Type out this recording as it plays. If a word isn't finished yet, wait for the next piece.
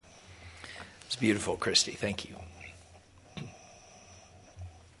It's beautiful, Christy. Thank you.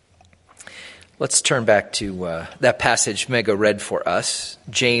 Let's turn back to that passage Mega read for us.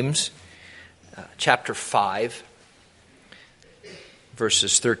 James chapter 5,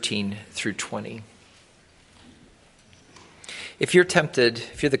 verses 13 through 20. If you're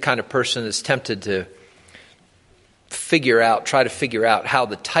the kind of person that's tempted to try to figure out how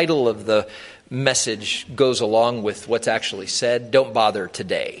the title of the message goes along with what's actually said, don't bother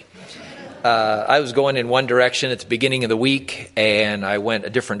today. I was going in one direction at the beginning of the week, and I went a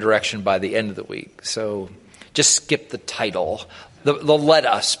different direction by the end of the week. So just skip the title, the let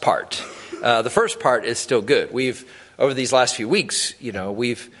us part. The first part is still good. Over these last few weeks,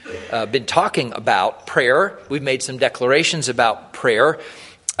 we've been talking about prayer. We've made some declarations about prayer.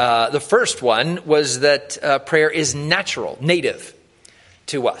 The first one was that prayer is natural, native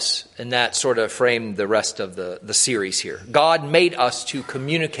to us. And that sort of framed the rest of the series here. God made us to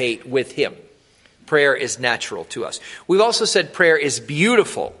communicate with Him. Prayer is natural to us. We've also said prayer is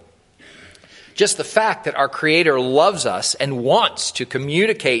beautiful. Just the fact that our Creator loves us and wants to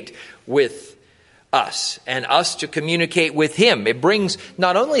communicate with us and us to communicate with Him. It brings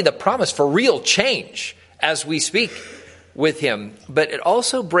not only the promise for real change as we speak with Him, but it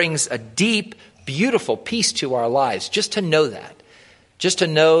also brings a deep, beautiful peace to our lives just to know that. Just to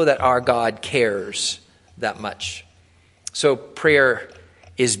know that our God cares that much. So prayer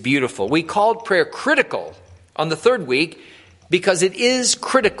is beautiful. We called prayer critical on the third week because it is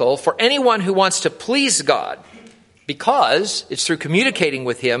critical for anyone who wants to please God, because it's through communicating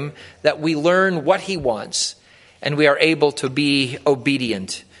with Him that we learn what He wants and we are able to be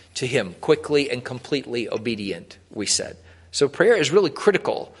obedient to Him, quickly and completely obedient, we said. So prayer is really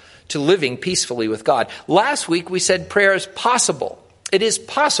critical to living peacefully with God. Last week we said prayer is possible. It is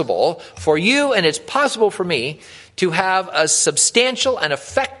possible for you and it's possible for me to have a substantial and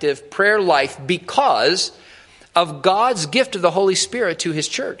effective prayer life because of God's gift of the Holy Spirit to His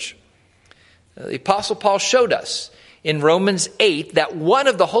church. The Apostle Paul showed us in Romans 8 that one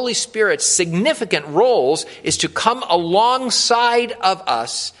of the Holy Spirit's significant roles is to come alongside of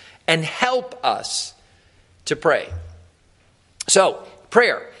us and help us to pray. So,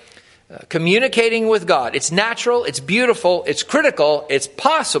 prayer. Communicating with God. It's natural, it's beautiful, it's critical, it's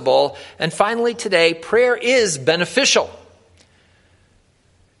possible. And finally today, prayer is beneficial.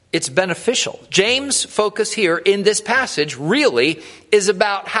 It's beneficial. James' focus here in this passage really is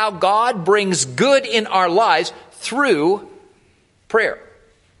about how God brings good in our lives through prayer.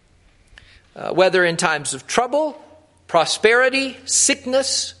 Whether in times of trouble, prosperity,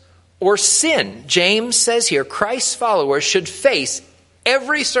 sickness, or sin, James says here, Christ's followers should face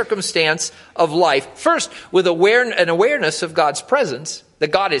every circumstance of life, first with an awareness of God's presence, that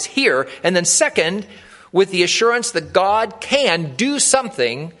God is here, and then second, with the assurance that God can do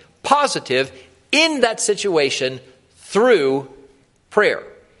something positive in that situation through prayer.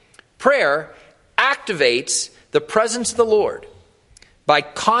 Prayer activates the presence of the Lord by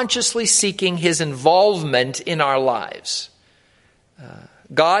consciously seeking His involvement in our lives.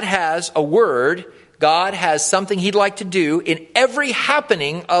 God has a word. God has something He'd like to do in every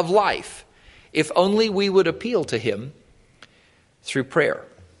happening of life, if only we would appeal to Him through prayer.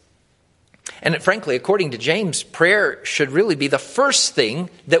 And frankly, according to James, prayer should really be the first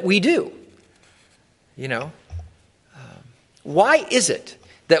thing that we do. Why is it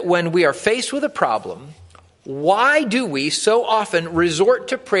that when we are faced with a problem, why do we so often resort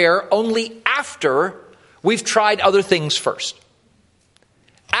to prayer only after we've tried other things first?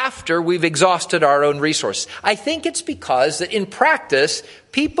 After we've exhausted our own resources. I think it's because that in practice,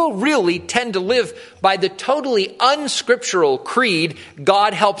 people really tend to live by the totally unscriptural creed,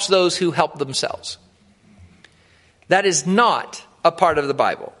 God helps those who help themselves. That is not a part of the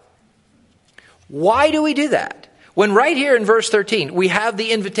Bible. Why do we do that? When right here in verse 13, we have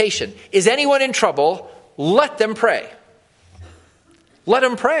the invitation, is anyone in trouble? Let them pray. Let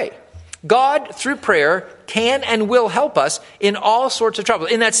them pray. God, through prayer, can and will help us in all sorts of trouble.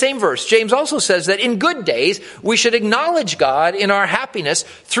 In that same verse, James also says that in good days, we should acknowledge God in our happiness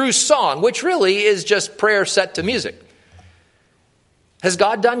through song, which really is just prayer set to music. Has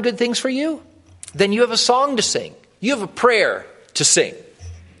God done good things for you? Then you have a song to sing. You have a prayer to sing.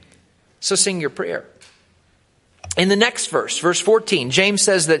 So sing your prayer. In the next verse, verse 14, James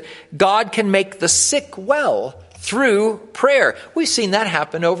says that God can make the sick well through prayer. We've seen that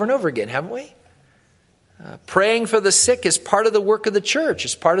happen over and over again, haven't we? Praying for the sick is part of the work of the church.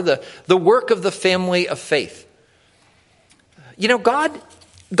 It's part of the work of the family of faith.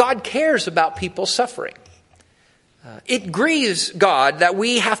 God cares about people suffering. It grieves God that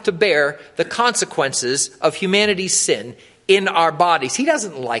we have to bear the consequences of humanity's sin in our bodies. He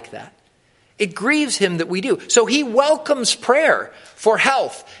doesn't like that. It grieves him that we do. So he welcomes prayer for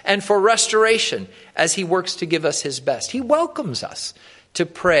health and for restoration as he works to give us his best. He welcomes us to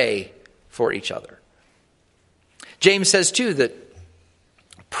pray for each other. James says too that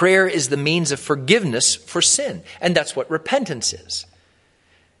prayer is the means of forgiveness for sin. And that's what repentance is.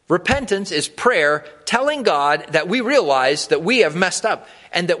 Repentance is prayer telling God that we realize that we have messed up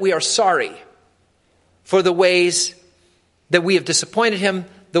and that we are sorry for the ways that we have disappointed him,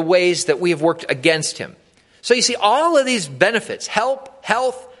 the ways that we have worked against him. So you see, all of these benefits, help,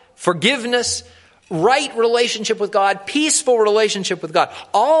 health, forgiveness, right relationship with God, peaceful relationship with God,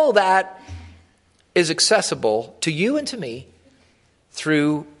 all that is accessible to you and to me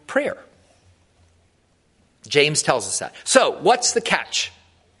through prayer. James tells us that. So, what's the catch?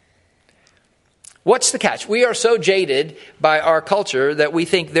 What's the catch? We are so jaded by our culture that we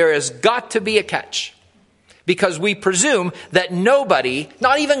think there has got to be a catch. Because we presume that nobody,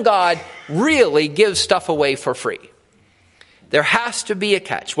 not even God, really gives stuff away for free. There has to be a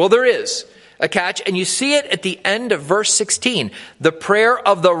catch. Well, there is a catch, and you see it at the end of verse 16. The prayer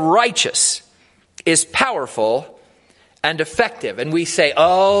of the righteous is powerful and effective. And we say,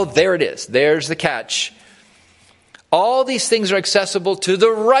 oh, there it is. There's the catch. All these things are accessible to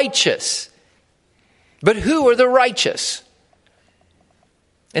the righteous. But who are the righteous?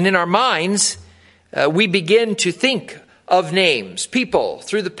 And in our minds, we begin to think of names, people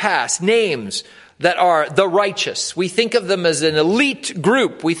through the past, names that are the righteous. We think of them as an elite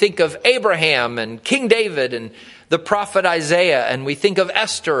group. We think of Abraham and King David and the prophet Isaiah, and we think of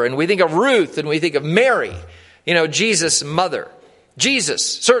Esther, and we think of Ruth, and we think of Mary, Jesus' mother. Jesus,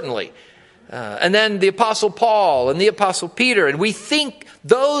 certainly. And then the Apostle Paul and the Apostle Peter, and we think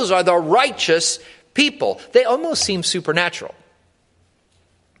those are the righteous people. They almost seem supernatural,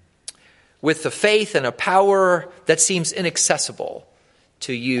 with a faith and a power that seems inaccessible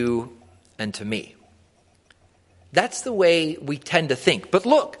to you and to me. That's the way we tend to think. But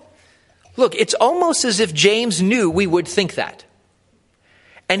look, it's almost as if James knew we would think that.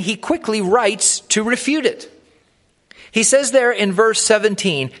 And he quickly writes to refute it. He says there in verse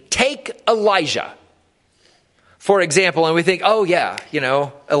 17, take Elijah, for example, and we think, oh yeah,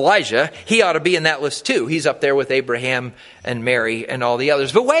 Elijah, he ought to be in that list too. He's up there with Abraham and Mary and all the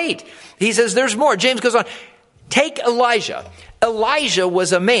others. But wait, he says there's more. James goes on, take Elijah. Elijah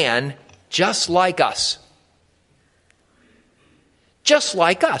was a man just like us. Just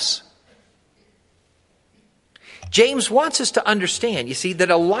like us. James wants us to understand, you see, that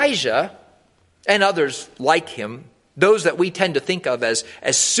Elijah and others like him, those that we tend to think of as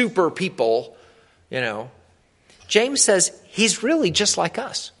super people, James says he's really just like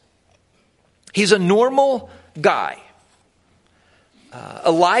us. He's a normal guy.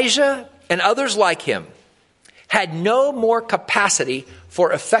 Elijah and others like him had no more capacity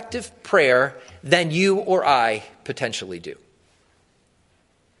for effective prayer than you or I potentially do.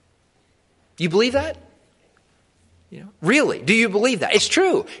 Do you believe that? Really, do you believe that? It's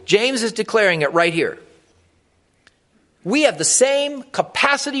true. James is declaring it right here. We have the same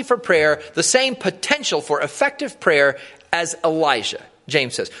capacity for prayer, the same potential for effective prayer as Elijah,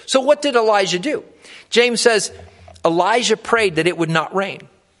 James says. So what did Elijah do? James says, Elijah prayed that it would not rain.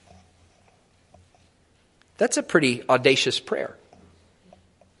 That's a pretty audacious prayer,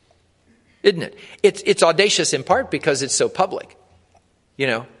 isn't it? It's audacious in part because it's so public.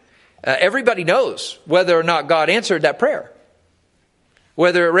 Everybody knows whether or not God answered that prayer,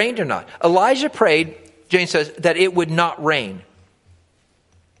 whether it rained or not. Elijah prayed, James says, that it would not rain.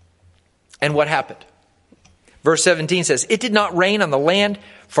 And what happened? Verse 17 says, it did not rain on the land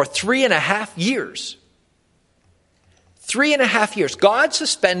for 3.5 years. 3.5 years. God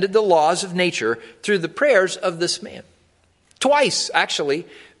suspended the laws of nature through the prayers of this man. Twice, actually,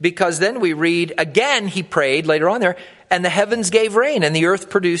 because then we read, again he prayed later on there, and the heavens gave rain and the earth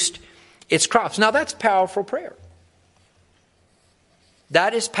produced its crops. Now that's powerful prayer.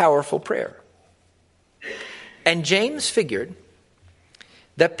 That is powerful prayer. And James figured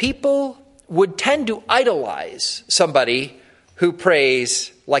that people would tend to idolize somebody who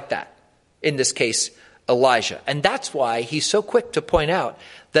prays like that. In this case, Elijah. And that's why he's so quick to point out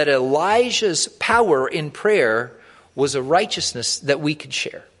that Elijah's power in prayer was a righteousness that we could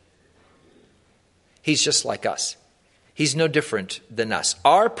share. He's just like us. He's no different than us.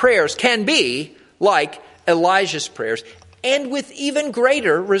 Our prayers can be like Elijah's prayers and with even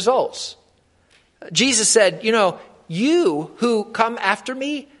greater results. Jesus said, you who come after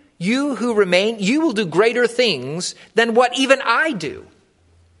me, you who remain, you will do greater things than what even I do.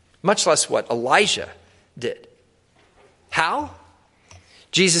 Much less what Elijah did. How?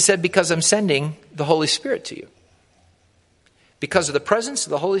 Jesus said, because I'm sending the Holy Spirit to you. Because of the presence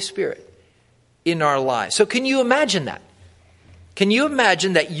of the Holy Spirit, in our lives. So can you imagine that? Can you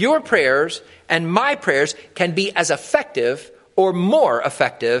imagine that your prayers and my prayers can be as effective or more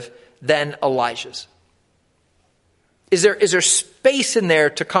effective than Elijah's? Is there space in there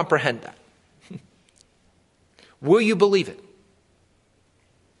to comprehend that? Will you believe it?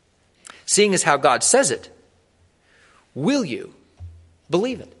 Seeing as how God says it, will you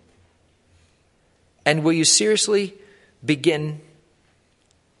believe it? And will you seriously begin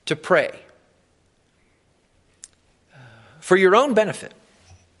to pray for your own benefit,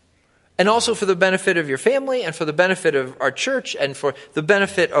 and also for the benefit of your family, and for the benefit of our church, and for the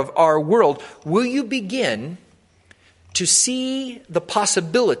benefit of our world? Will you begin to see the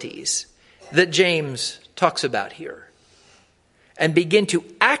possibilities that James talks about here, and begin to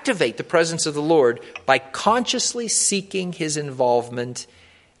activate the presence of the Lord by consciously seeking his involvement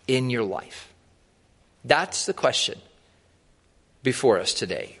in your life? That's the question before us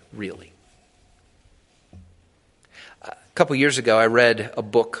today, really. A couple years ago, I read a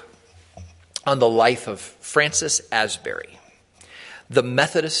book on the life of Francis Asbury, the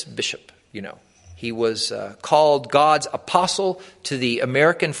Methodist bishop, you know. He was called God's apostle to the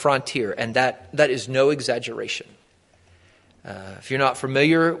American frontier, and that is no exaggeration. If you're not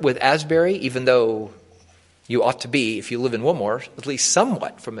familiar with Asbury, even though you ought to be, if you live in Wilmore, at least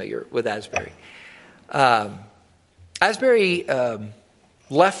somewhat familiar with Asbury. Asbury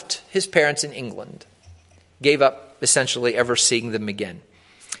left his parents in England, gave up essentially ever seeing them again.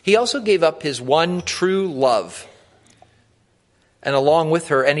 He also gave up his one true love, and along with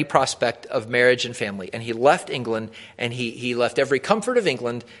her, any prospect of marriage and family. And he left England, and he left every comfort of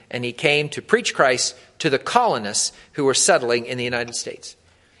England, and he came to preach Christ to the colonists who were settling in the United States.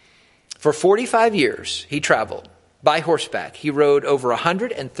 For 45 years, he traveled by horseback. He rode over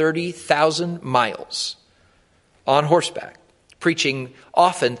 130,000 miles on horseback, preaching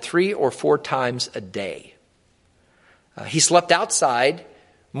often 3 or 4 times a day. He slept outside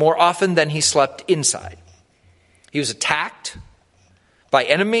more often than he slept inside. He was attacked by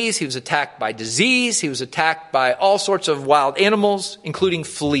enemies. He was attacked by disease. He was attacked by all sorts of wild animals, including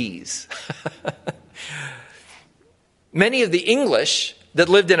fleas. Many of the English that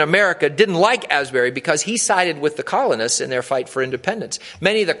lived in America didn't like Asbury because he sided with the colonists in their fight for independence.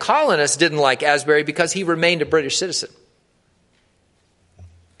 Many of the colonists didn't like Asbury because he remained a British citizen.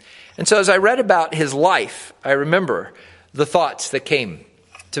 And so as I read about his life, I remember the thoughts that came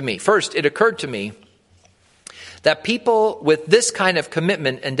to me. First, it occurred to me that people with this kind of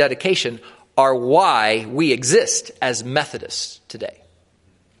commitment and dedication are why we exist as Methodists today.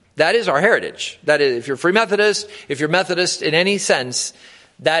 That is our heritage. That is, if you're Free Methodist, if you're Methodist in any sense,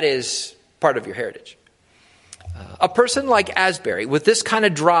 that is part of your heritage. A person like Asbury, with this kind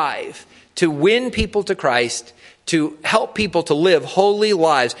of drive to win people to Christ, to help people to live holy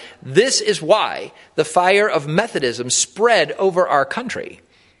lives, this is why the fire of Methodism spread over our country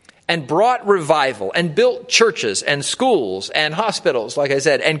and brought revival and built churches and schools and hospitals, like I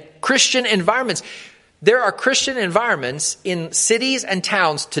said, and Christian environments. There are Christian environments in cities and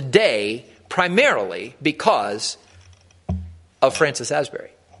towns today primarily because of Francis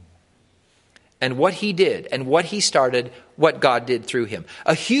Asbury and what he did and what he started, what God did through him.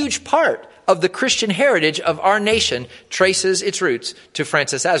 A huge part of the Christian heritage of our nation traces its roots to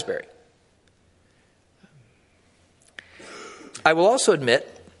Francis Asbury. I will also admit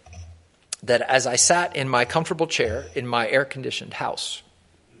that as I sat in my comfortable chair in my air-conditioned house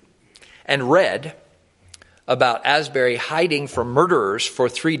and read about Asbury hiding from murderers for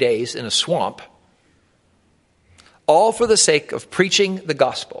 3 days in a swamp, all for the sake of preaching the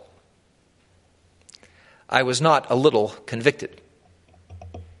gospel, I was not a little convicted.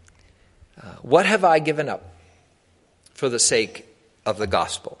 What have I given up for the sake of the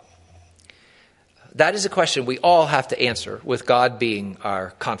gospel? That is a question we all have to answer, with God being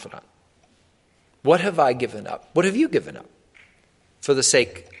our confidant. What have I given up? What have you given up for the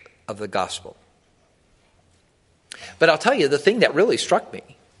sake of the gospel? But I'll tell you, the thing that really struck me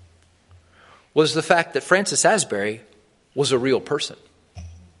was the fact that Francis Asbury was a real person.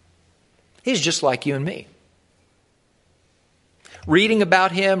 He's just like you and me. Reading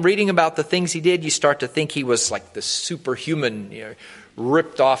about him, reading about the things he did, you start to think he was like the superhuman,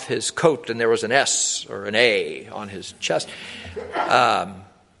 ripped off his coat and there was an S or an A on his chest.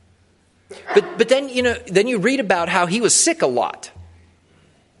 But then you read about how he was sick a lot.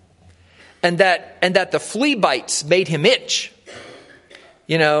 And that the flea bites made him itch.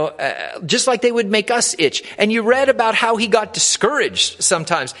 Just like they would make us itch. And you read about how he got discouraged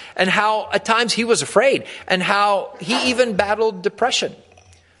sometimes, and how at times he was afraid, and how he even battled depression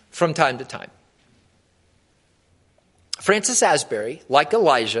from time to time. Francis Asbury, like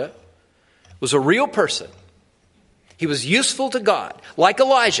Elijah, was a real person. He was useful to God. Like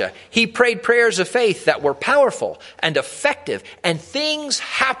Elijah, he prayed prayers of faith that were powerful and effective, and things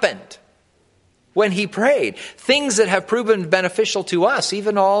happened when he prayed. Things that have proven beneficial to us,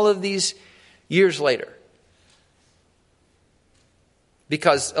 even all of these years later.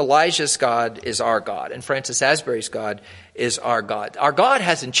 Because Elijah's God is our God, and Francis Asbury's God is our God. Our God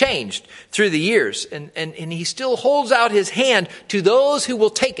hasn't changed through the years, and he still holds out his hand to those who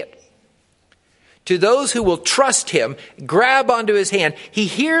will take it. To those who will trust him, grab onto his hand. He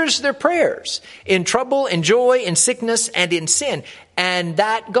hears their prayers in trouble, in joy, in sickness, and in sin. And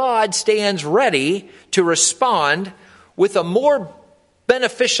that God stands ready to respond with a more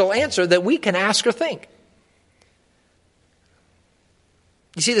beneficial answer that we can ask or think.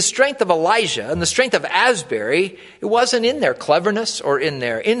 You see, the strength of Elijah and the strength of Asbury, it wasn't in their cleverness or in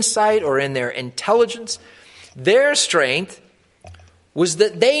their insight or in their intelligence. Their strength was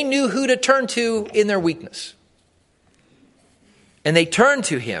that they knew who to turn to in their weakness. And they turned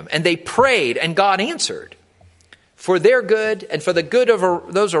to him and they prayed, and God answered for their good and for the good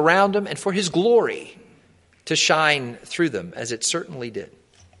of those around them and for his glory to shine through them, as it certainly did.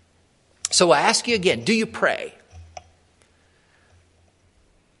 So I ask you again, do you pray?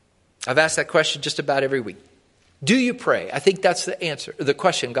 I've asked that question just about every week. Do you pray? I think that's the answer, the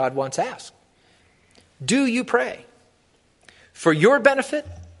question God wants asked. Do you pray? For your benefit,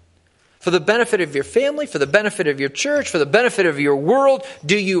 for the benefit of your family, for the benefit of your church, for the benefit of your world,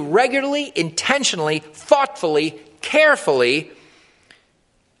 do you regularly, intentionally, thoughtfully, carefully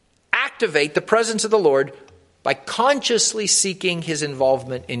activate the presence of the Lord by consciously seeking his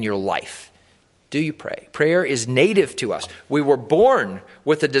involvement in your life? Do you pray? Prayer is native to us. We were born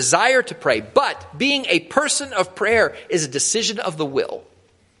with a desire to pray, but being a person of prayer is a decision of the will.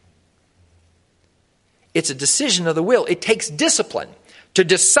 It's a decision of the will. It takes discipline to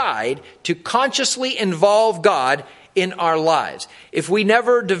decide to consciously involve God in our lives. If we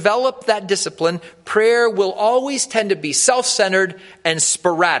never develop that discipline, prayer will always tend to be self-centered and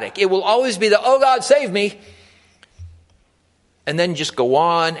sporadic. It will always be the, oh God, save me, and then just go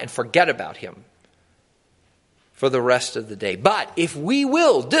on and forget about him for the rest of the day. But if we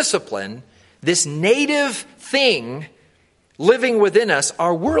will discipline this native thing living within us,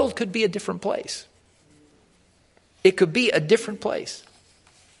 our world could be a different place. It could be a different place.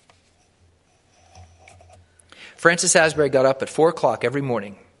 Francis Asbury got up at 4 o'clock every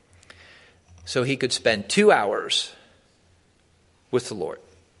morning so he could spend 2 hours with the Lord.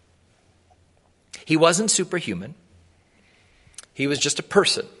 He wasn't superhuman. He was just a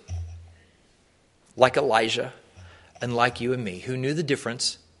person like Elijah and like you and me, who knew the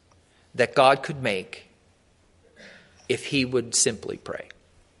difference that God could make if he would simply pray.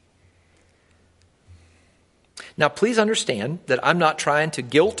 Now, please understand that I'm not trying to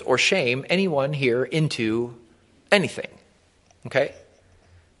guilt or shame anyone here into anything, okay?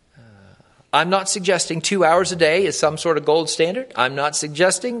 I'm not suggesting 2 hours a day is some sort of gold standard. I'm not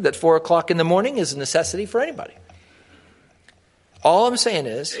suggesting that 4 o'clock in the morning is a necessity for anybody. All I'm saying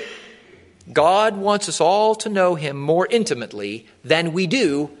is, God wants us all to know him more intimately than we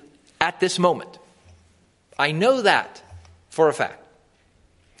do at this moment. I know that for a fact.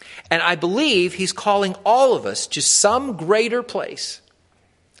 And I believe he's calling all of us to some greater place,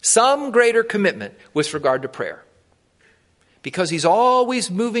 some greater commitment with regard to prayer. Because he's always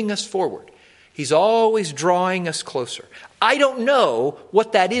moving us forward. He's always drawing us closer. I don't know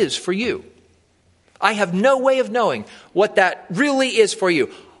what that is for you. I have no way of knowing what that really is for you.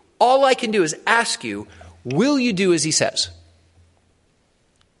 All I can do is ask you, will you do as he says?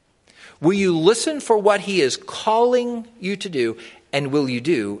 Will you listen for what he is calling you to do? And will you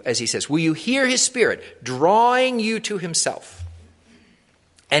do as he says? Will you hear his Spirit drawing you to himself?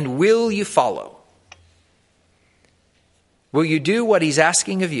 And will you follow? Will you do what he's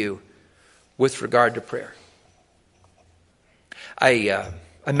asking of you with regard to prayer? I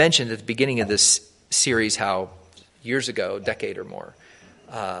mentioned at the beginning of this series how years ago, a decade or more,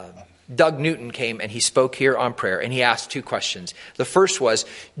 Doug Newton came and he spoke here on prayer, and he asked 2 questions. The first was,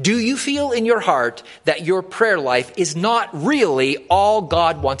 do you feel in your heart that your prayer life is not really all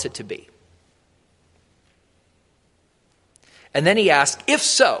God wants it to be? And then he asked, if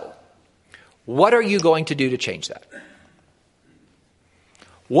so, what are you going to do to change that?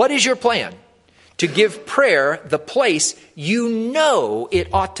 What is your plan to give prayer the place you know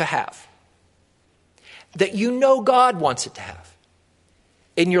it ought to have? That you know God wants it to have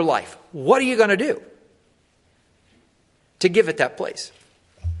in your life. What are you going to do to give it that place?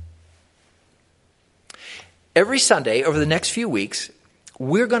 Every Sunday over the next few weeks,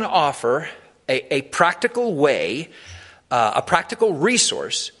 we're going to offer a practical way a practical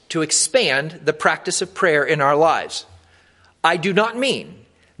resource to expand the practice of prayer in our lives. I do not mean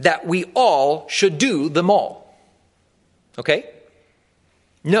that we all should do them all. Okay?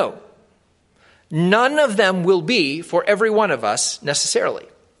 No. None of them will be for every one of us necessarily.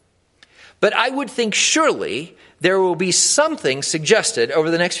 But I would think surely there will be something suggested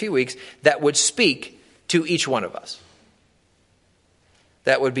over the next few weeks that would speak to each one of us.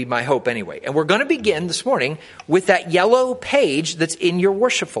 That would be my hope anyway. And we're going to begin this morning with that yellow page that's in your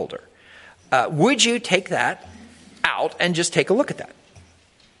worship folder. Would you take that out and just take a look at that?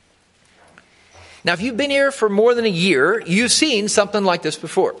 Now, if you've been here for more than a year, you've seen something like this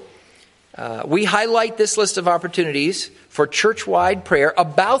before. We highlight this list of opportunities for church-wide prayer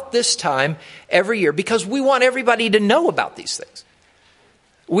about this time every year because we want everybody to know about these things.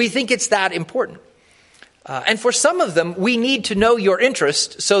 We think it's that important. And for some of them, we need to know your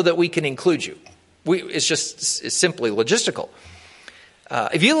interest so that we can include you. It's simply logistical.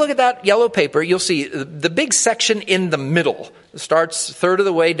 If you look at that yellow paper, you'll see the big section in the middle starts a third of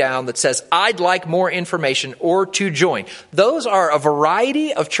the way down that says, I'd like more information or to join. Those are a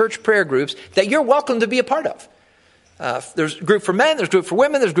variety of church prayer groups that you're welcome to be a part of. There's a group for men, there's a group for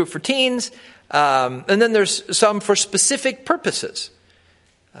women, there's a group for teens, and then there's some for specific purposes.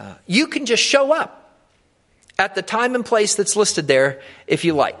 You can just show up at the time and place that's listed there if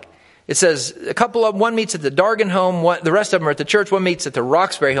you like. It says one meets at the Dargan home, the rest of them are at the church, one meets at the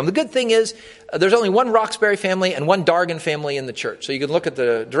Roxbury home. The good thing is there's only one Roxbury family and one Dargan family in the church. So you can look at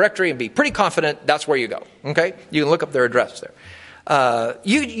the directory and be pretty confident that's where you go. Okay? You can look up their address there.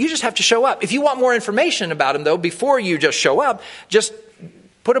 You just have to show up. If you want more information about them, though, before you just show up, just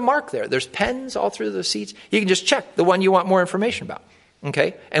put a mark there. There's pens all through the seats. You can just check the one you want more information about.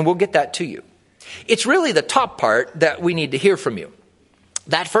 Okay? And we'll get that to you. It's really the top part that we need to hear from you.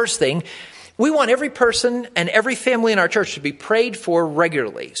 That first thing, we want every person and every family in our church to be prayed for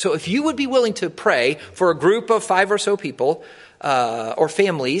regularly. So if you would be willing to pray for a group of 5 or so people or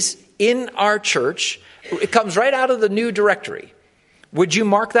families in our church, it comes right out of the new directory. Would you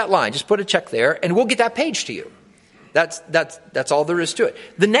mark that line? Just put a check there and we'll get that page to you. That's all there is to it.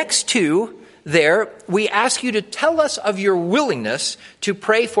 The next two there, we ask you to tell us of your willingness to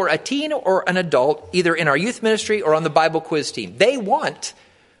pray for a teen or an adult, either in our youth ministry or on the Bible quiz team. They want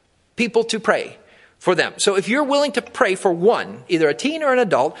people to pray for them. So if you're willing to pray for one, either a teen or an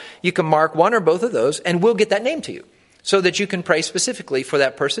adult, you can mark one or both of those and we'll get that name to you so that you can pray specifically for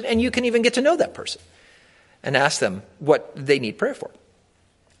that person and you can even get to know that person and ask them what they need prayer for.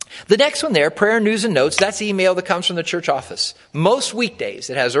 The next one there, prayer news and notes, that's email that comes from the church office. Most weekdays,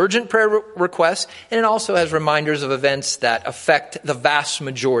 it has urgent prayer requests, and it also has reminders of events that affect the vast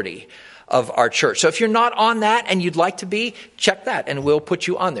majority of our church. So if you're not on that and you'd like to be, check that, and we'll put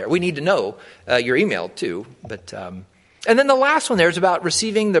you on there. We need to know your email too. And then the last one there is about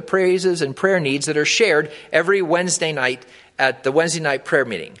receiving the praises and prayer needs that are shared every Wednesday night at the Wednesday night prayer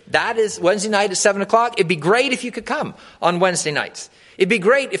meeting. That is Wednesday night at 7 o'clock. It'd be great if you could come on Wednesday nights. It'd be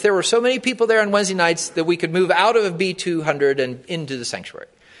great if there were so many people there on Wednesday nights that we could move out of B200 and into the sanctuary.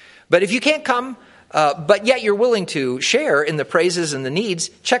 But if you can't come, but yet you're willing to share in the praises and the needs,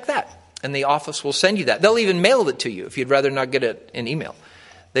 check that. And the office will send you that. They'll even mail it to you if you'd rather not get it in email.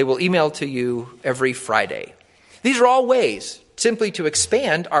 They will email to you every Friday. These are all ways simply to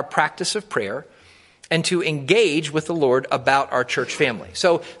expand our practice of prayer and to engage with the Lord about our church family.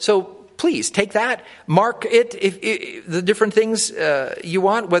 So please take that, mark it, if the different things you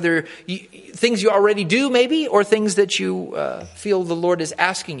want, whether things you already do maybe, or things that you feel the Lord is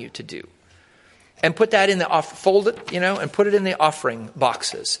asking you to do. And put that in fold it, and put it in the offering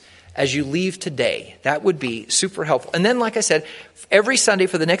boxes as you leave today. That would be super helpful. And then, like I said, every Sunday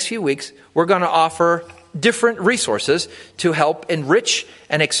for the next few weeks, we're going to offer different resources to help enrich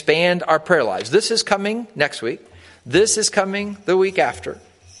and expand our prayer lives. This is coming next week. This is coming the week after.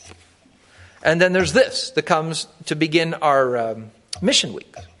 And then there's this that comes to begin our mission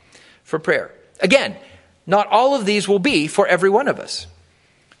week for prayer. Again, not all of these will be for every one of us.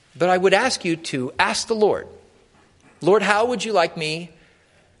 But I would ask you to ask the Lord, Lord, how would you like me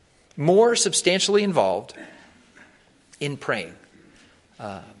more substantially involved in praying?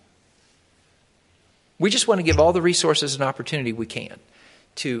 We just want to give all the resources and opportunity we can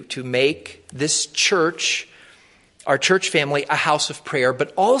to make this church, our church family, a house of prayer,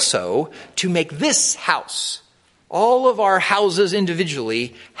 but also to make this house, all of our houses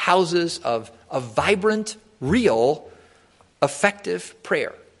individually, houses of vibrant, real, effective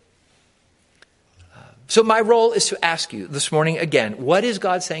prayer. So my role is to ask you this morning again, what is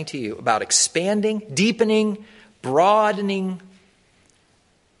God saying to you about expanding, deepening, broadening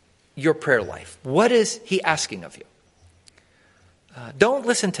your prayer life? What is he asking of you? Don't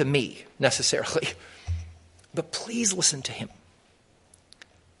listen to me necessarily, but please listen to him.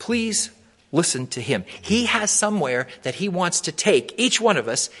 Please listen to him. He has somewhere that he wants to take each one of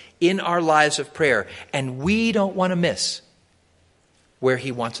us in our lives of prayer, and we don't want to miss where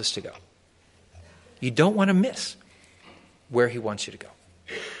he wants us to go. You don't want to miss where he wants you to go.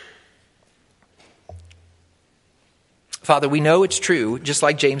 Father, we know it's true, just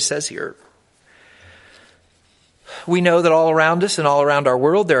like James says here. We know that all around us and all around our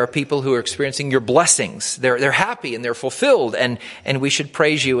world, there are people who are experiencing your blessings. They're happy and they're fulfilled, and we should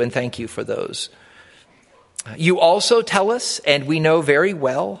praise you and thank you for those. You also tell us, and we know very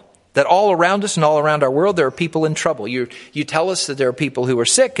well, that all around us and all around our world, there are people in trouble. You tell us that there are people who are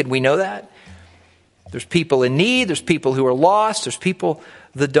sick, and we know that. There's people in need. There's people who are lost. There's people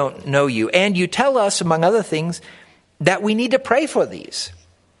that don't know you. And you tell us, among other things, that we need to pray for these,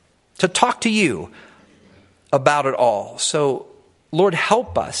 to talk to you about it all. So, Lord,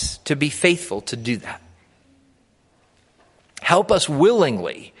 help us to be faithful to do that. Help us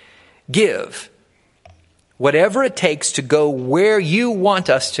willingly give whatever it takes to go where you want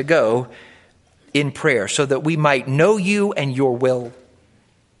us to go in prayer, so that we might know you and your will,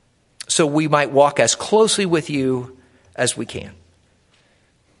 so we might walk as closely with you as we can,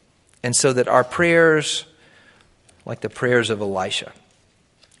 and so that our prayers, like the prayers of Elisha,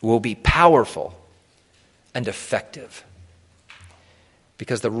 will be powerful and effective,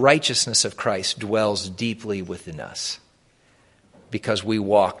 because the righteousness of Christ dwells deeply within us, because we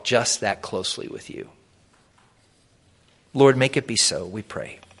walk just that closely with you. Lord, make it be so, we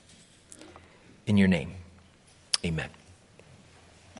pray. In your name, amen.